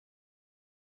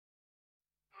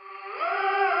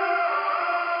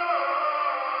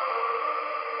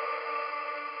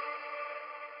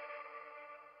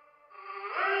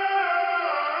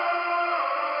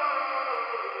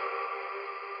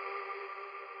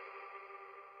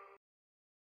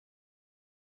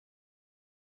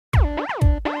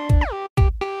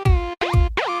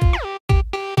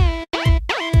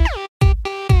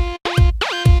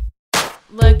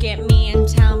look at me and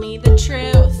tell me the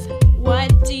truth.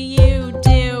 What do you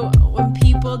do when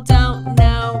people don't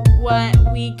know what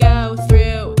we go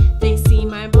through? They see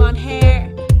my blonde hair,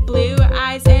 blue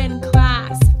eyes in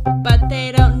class, but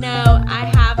they don't know I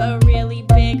have a really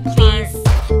big heart.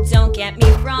 Please, don't get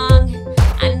me wrong,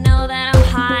 I know that I'm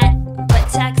hot, but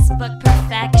textbook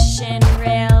perfection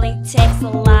really takes a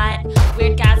lot.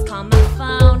 Weird guys call my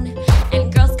phone,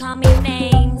 and girls call me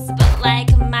names, but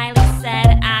like Miley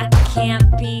said, I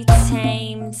can't be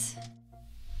tamed.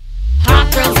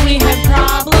 Hot girls, we have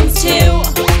problems too.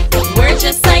 We're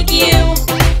just like you,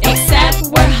 except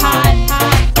we're hot.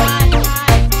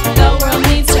 The world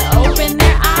needs to open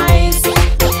their eyes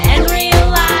and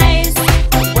realize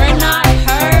we're not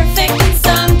perfect and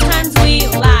sometimes we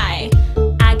lie.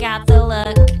 I got the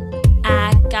look,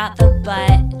 I got the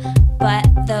butt, but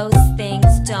those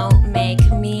things don't make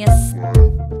me a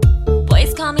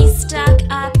boys call me stuck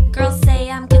up, girls say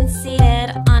I'm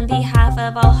conceited. On behalf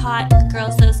of all hot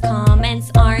girls, those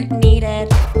comments aren't needed.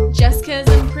 Just 'cause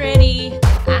I'm pretty,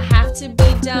 I have to be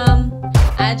dumb.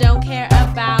 I don't care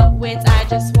about wits, I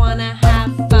just wanna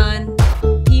have fun.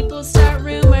 People start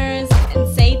rumors and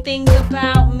say things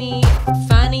about me.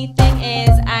 Funny thing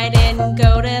is, I didn't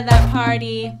go to that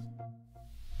party.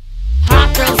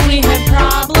 Hot girls, we have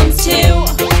problems too.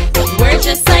 We're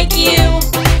just like you,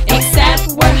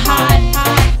 except we're hot.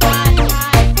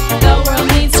 The world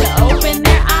needs to open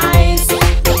their eyes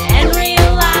and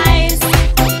realize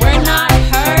we're not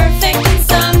perfect and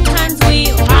sometimes we.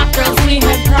 Hot girls, we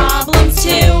have problems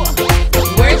too.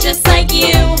 We're just like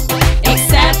you,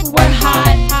 except we're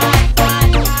hot.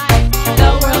 The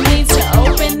world needs to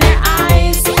open their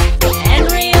eyes and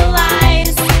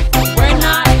realize we're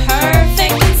not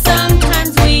perfect and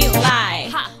sometimes we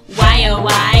lie. Why oh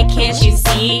why can't you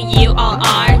see? You all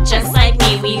are just like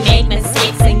me. We make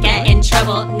mistakes and get in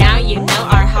trouble. Now you know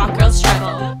our hot girls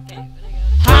struggle.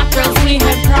 Hot girls, we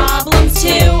have problems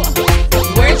too.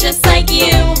 We're just like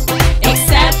you,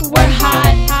 except we're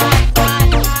hot.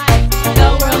 The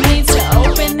world needs to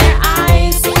open their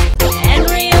eyes and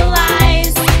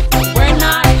realize we're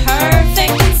not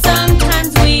perfect and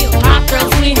sometimes we. Hot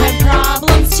girls, we have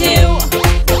problems too.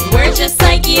 We're just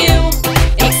like you,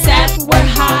 except we're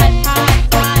hot.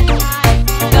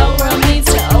 The world needs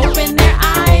to open their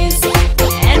eyes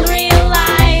and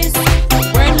realize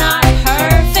we're not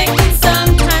perfect and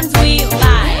sometimes we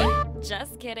lie.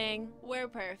 Just kidding, we're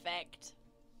perfect.